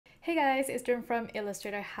Hey guys, it's Jun from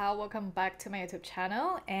Illustrator How. Welcome back to my YouTube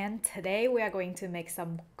channel, and today we are going to make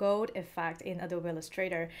some gold effect in Adobe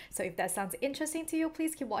Illustrator. So if that sounds interesting to you,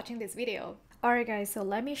 please keep watching this video. Alright guys, so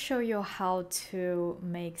let me show you how to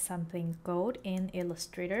make something gold in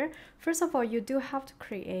Illustrator. First of all, you do have to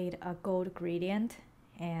create a gold gradient.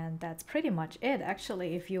 And that's pretty much it.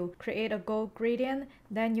 Actually, if you create a gold gradient,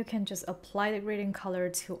 then you can just apply the gradient color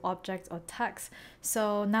to objects or text.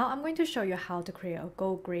 So now I'm going to show you how to create a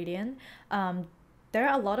gold gradient. There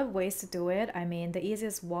are a lot of ways to do it. I mean, the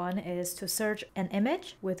easiest one is to search an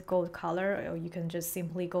image with gold color, or you can just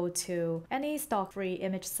simply go to any stock free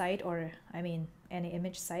image site, or any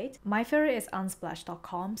image site. My favorite is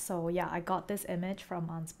unsplash.com, so yeah, I got this image from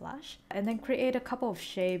Unsplash. And then create a couple of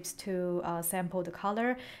shapes to sample the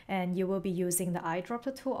color, and you will be using the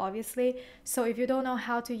Eyedropper tool, obviously. So if you don't know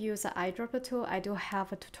how to use the Eyedropper tool, I do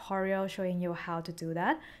have a tutorial showing you how to do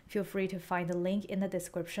that. Feel free to find the link in the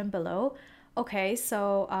description below. Okay,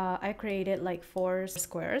 so I created like 4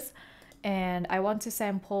 squares, and I want to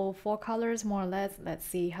sample 4 colors more or less. Let's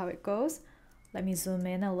see how it goes. Let me zoom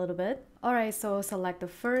in a little bit. Alright, so select the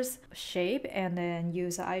first shape and then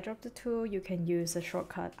use the eyedropper tool. You can use the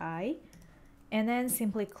shortcut I. And then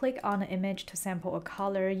simply click on an image to sample a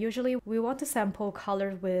color. Usually we want to sample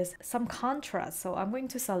colors with some contrast. So I'm going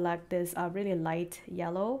to select this really light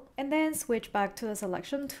yellow. And then switch back to the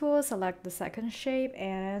selection tool, select the second shape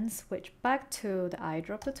and switch back to the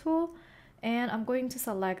eyedropper tool. And I'm going to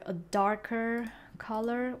select a darker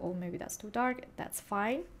color, or maybe that's too dark, that's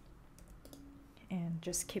fine. And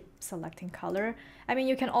just keep selecting color. I mean,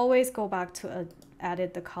 you can always go back to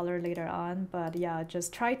edit the color later on, but yeah,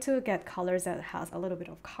 just try to get colors that has a little bit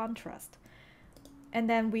of contrast. And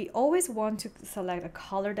then we always want to select a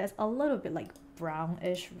color that's a little bit like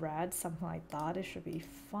brownish red, something like that. It should be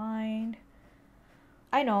fine.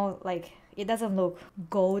 I know, like, it doesn't look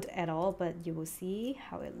gold at all, but you will see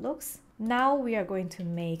how it looks. Now we are going to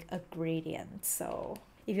make a gradient. So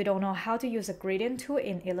if you don't know how to use a gradient tool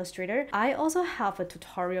in Illustrator, I also have a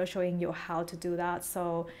tutorial showing you how to do that.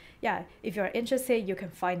 So yeah, if you're interested, you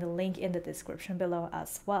can find the link in the description below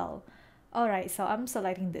as well. Alright, so I'm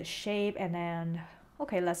selecting the shape and then,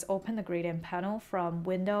 okay, let's open the gradient panel from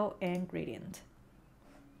Window and Gradient.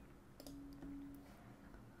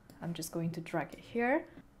 I'm just going to drag it here.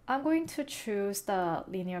 I'm going to choose the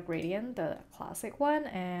linear gradient, the classic one,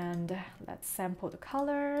 and let's sample the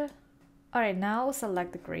color. Alright, now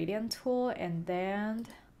select the gradient tool and then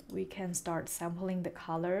we can start sampling the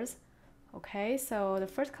colors. Okay, so the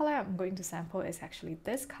first color I'm going to sample is actually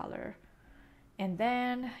this color. And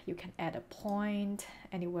then you can add a point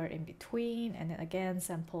anywhere in between and then again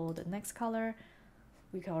sample the next color.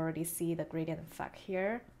 We can already see the gradient effect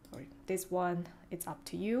here. Or this one, it's up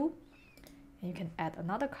to you. And you can add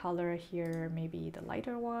another color here, maybe the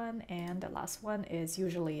lighter one, and the last one is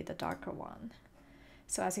usually the darker one.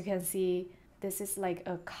 So as you can see, this is like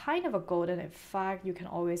a kind of a golden effect. You can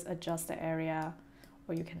always adjust the area,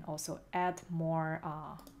 or you can also add more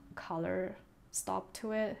color stop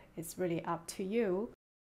to it. It's really up to you.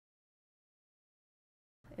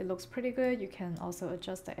 It looks pretty good. You can also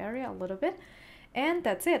adjust the area a little bit. And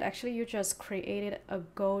that's it. Actually, you just created a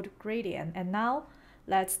gold gradient. And now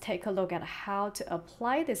let's take a look at how to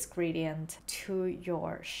apply this gradient to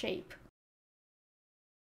your shape.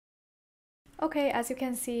 Okay, as you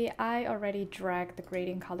can see, I already dragged the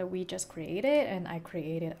gradient color we just created and I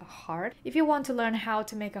created a heart. If you want to learn how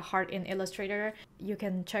to make a heart in Illustrator, you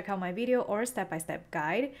can check out my video or step-by-step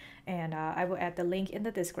guide, and I will add the link in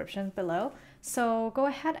the description below. So go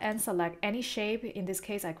ahead and select any shape. In this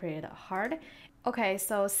case, I created a heart. Okay,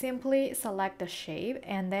 so simply select the shape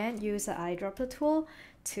and then use the eyedropper tool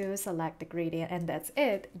to select the gradient, and that's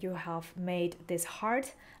it. You have made this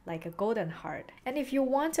heart like a golden heart. And if you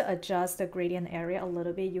want to adjust the gradient area a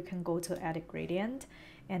little bit, you can go to edit gradient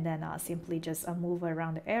and then simply just move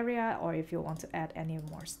around the area, or if you want to add any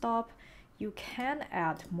more stop, you can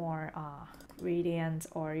add more gradient,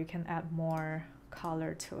 or you can add more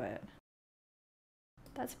color to it.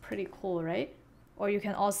 That's pretty cool, right? Or you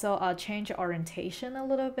can also change orientation a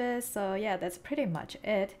little bit. So yeah, that's pretty much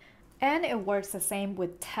it. And it works the same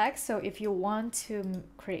with text. So if you want to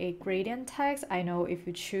create gradient text, I know if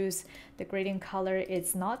you choose the gradient color,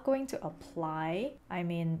 it's not going to apply. I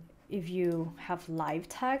mean, if you have live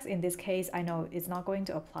text, in this case, I know it's not going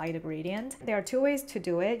to apply the gradient. There are 2 ways to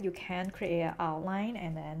do it. You can create an outline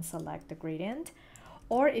and then select the gradient.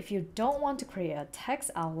 Or if you don't want to create a text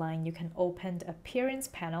outline, you can open the Appearance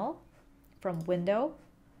panel from Window,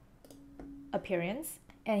 Appearance.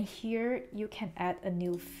 And here you can add a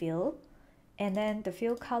new fill, and then the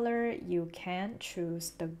fill color you can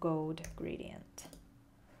choose the gold gradient.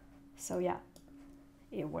 So yeah,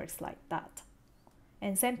 it works like that.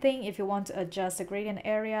 And same thing, if you want to adjust the gradient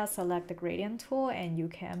area, select the gradient tool and you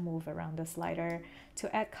can move around the slider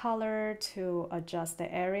to add color, to adjust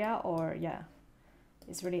the area, or yeah,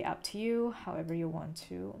 it's really up to you, however you want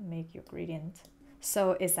to make your gradient.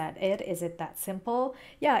 So is that it? Is it that simple?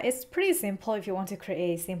 Yeah, it's pretty simple if you want to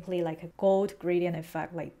create simply like a gold gradient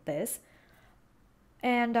effect like this.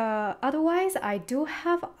 And otherwise, I do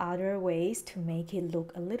have other ways to make it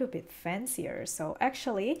look a little bit fancier. So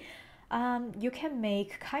actually, you can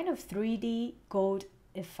make kind of 3D gold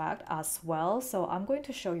effect as well. So I'm going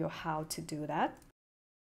to show you how to do that.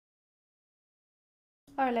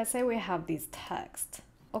 All right, let's say we have this text.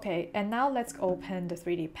 Okay, and now let's open the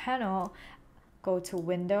 3D panel, go to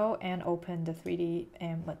Window and open the 3D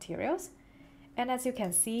and Materials. And as you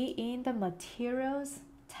can see in the Materials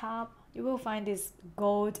tab, you will find this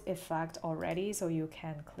gold effect already, so you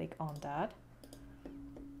can click on that.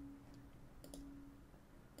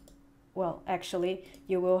 Well, actually,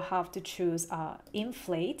 you will have to choose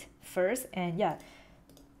inflate first, and yeah,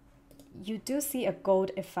 you do see a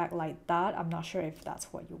gold effect like that. I'm not sure if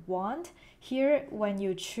that's what you want. Here, when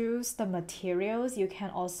you choose the materials, you can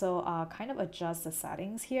also kind of adjust the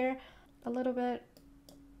settings here a little bit.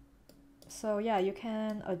 So yeah, you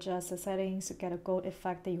can adjust the settings to get a gold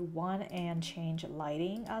effect that you want and change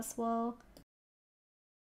lighting as well.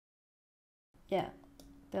 Yeah,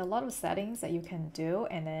 there are a lot of settings that you can do,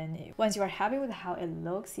 and then once you are happy with how it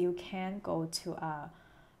looks, you can go to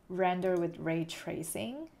render with ray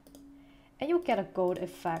tracing, and you'll get a gold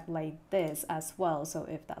effect like this as well. So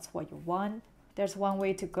if that's what you want, there's one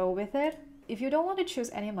way to go with it. If you don't want to choose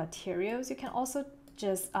any materials, you can also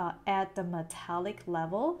just add the metallic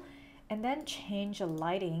level and then change the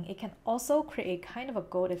lighting. It can also create kind of a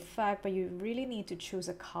gold effect, but you really need to choose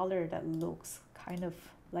a color that looks kind of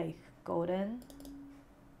like golden.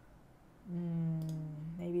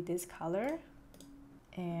 Maybe this color.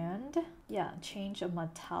 And yeah, change the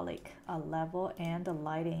metallic level and the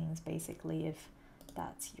lightings basically if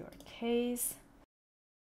that's your case.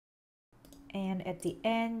 And at the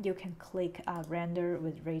end, you can click render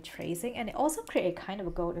with ray tracing, and it also create kind of a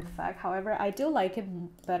gold effect. However, I do like it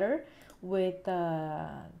better with the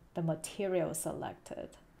material selected.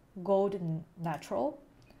 Gold natural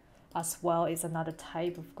as well is another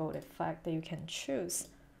type of gold effect that you can choose.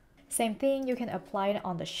 Same thing, you can apply it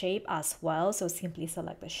on the shape as well. So simply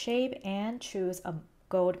select the shape and choose a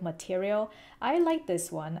gold material. I like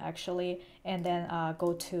this one actually, and then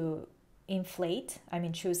go to inflate.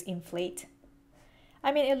 Choose inflate.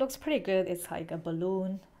 It looks pretty good. It's like a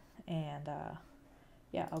balloon, and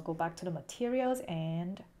yeah, I'll go back to the materials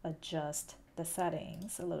and adjust the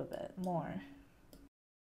settings a little bit more.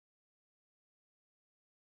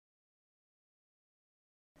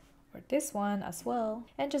 For this one as well,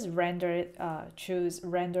 and just render it, choose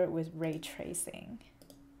render with ray tracing.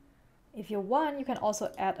 If you want, you can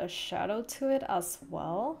also add a shadow to it as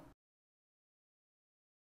well.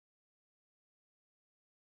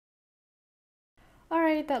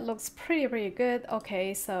 Alright, that looks pretty good.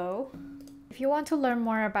 Okay, so if you want to learn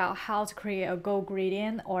more about how to create a gold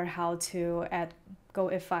gradient or how to add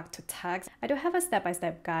gold effect to text, I do have a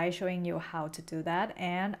step-by-step guide showing you how to do that,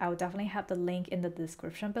 and I'll definitely have the link in the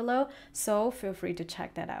description below, so feel free to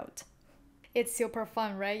check that out. It's super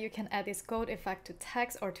fun, right? You can add this gold effect to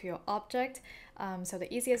text or to your object. So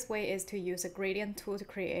the easiest way is to use a gradient tool to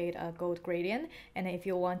create a gold gradient. And if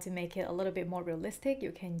you want to make it a little bit more realistic,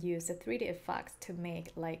 you can use the 3D effects to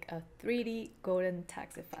make like a 3D golden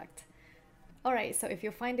text effect. Alright, so if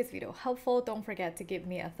you find this video helpful, don't forget to give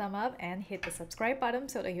me a thumb up and hit the subscribe button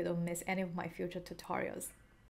so that you don't miss any of my future tutorials.